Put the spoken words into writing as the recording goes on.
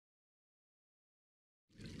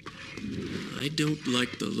I don't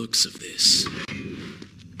like the looks of this.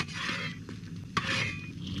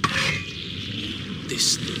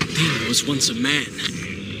 This thing was once a man.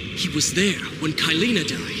 He was there when Kaileena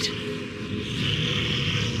died.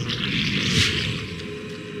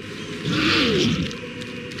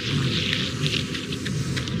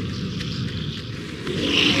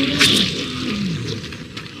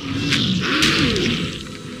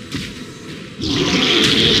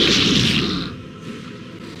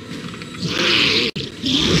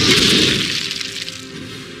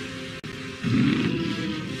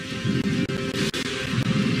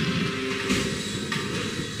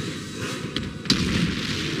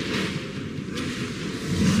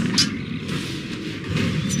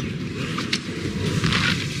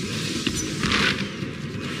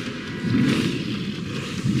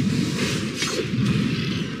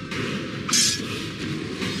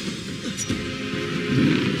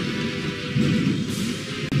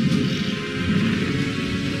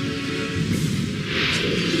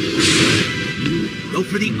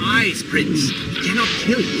 For the eyes, Prince. He cannot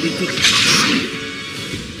kill you if he cannot see.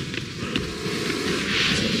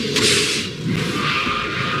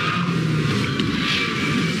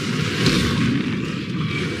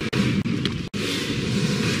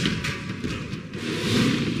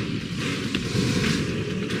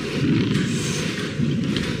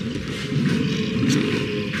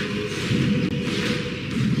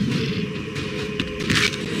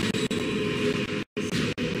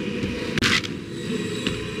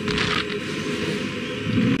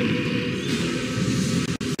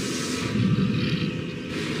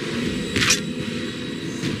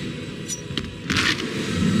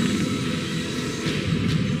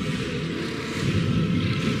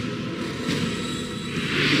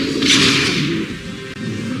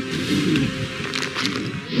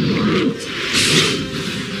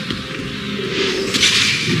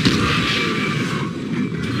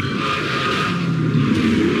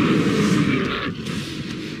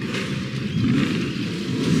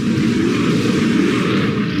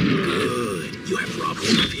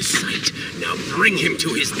 Bring him to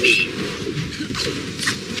his knee.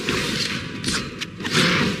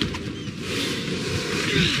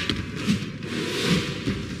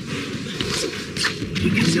 He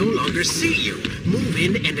can no longer see you. Move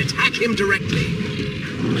in and attack him directly.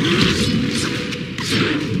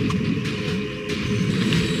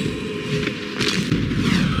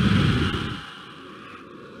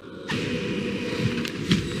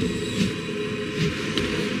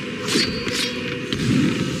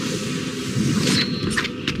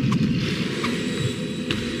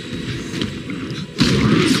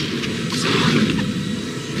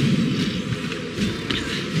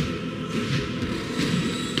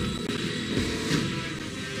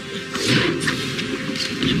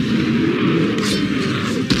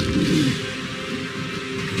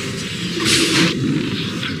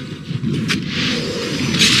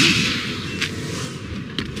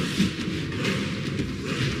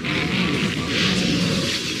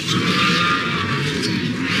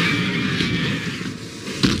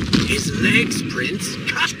 Legs, Prince.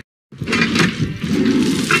 Cut!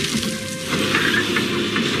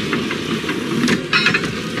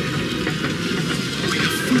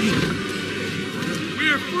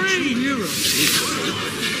 We're free! Heroes.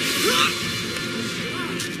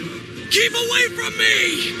 Keep away from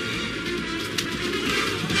me!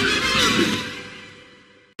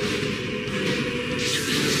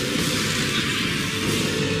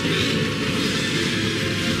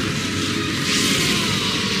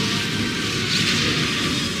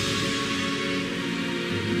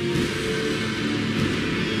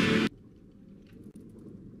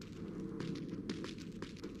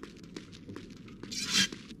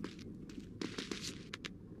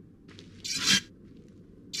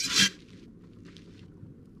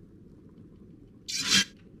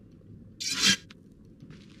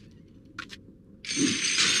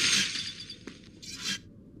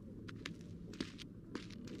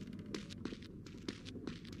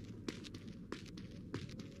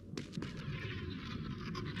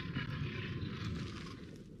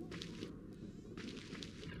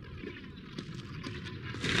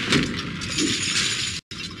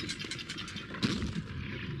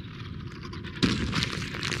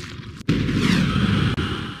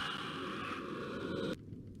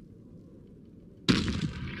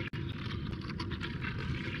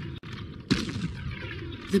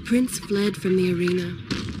 The prince fled from the arena,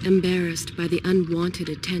 embarrassed by the unwanted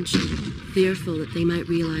attention, fearful that they might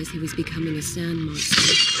realize he was becoming a sand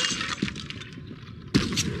monster.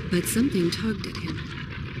 But something tugged at him.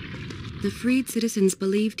 The freed citizens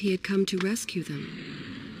believed he had come to rescue them.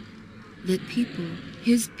 That people,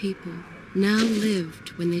 his people, now lived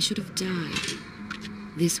when they should have died.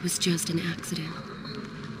 This was just an accident.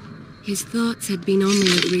 His thoughts had been only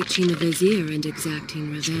of reaching the Vizier and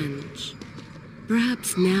exacting revenge.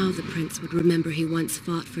 Perhaps now the prince would remember he once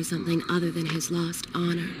fought for something other than his lost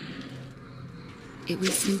honor. It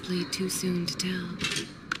was simply too soon to tell.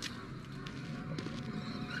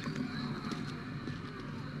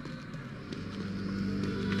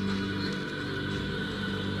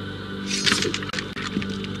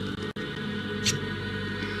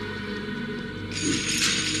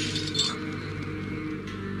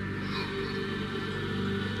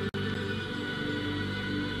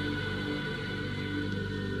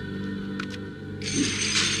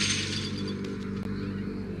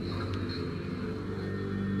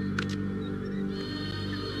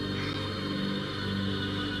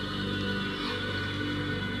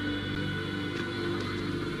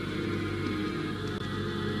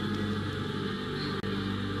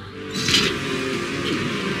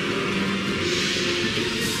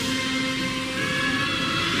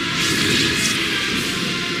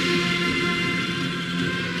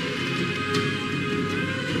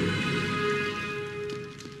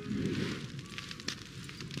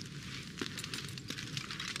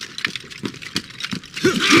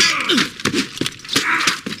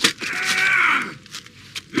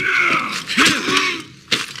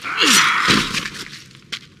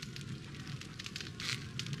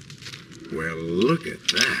 Well, look at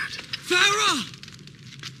that. Farah!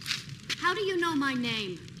 How do you know my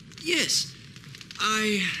name? Yes,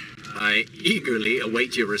 I eagerly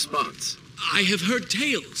await your response. I have heard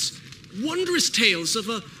tales, wondrous tales of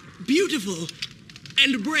a beautiful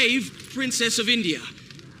and brave princess of India.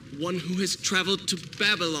 One who has traveled to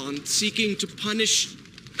Babylon seeking to punish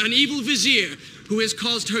an evil vizier who has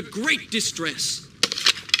caused her great distress.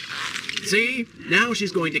 See? Now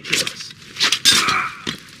she's going to kill us.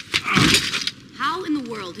 How in the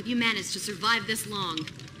world have you managed to survive this long?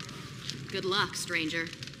 Good luck, stranger.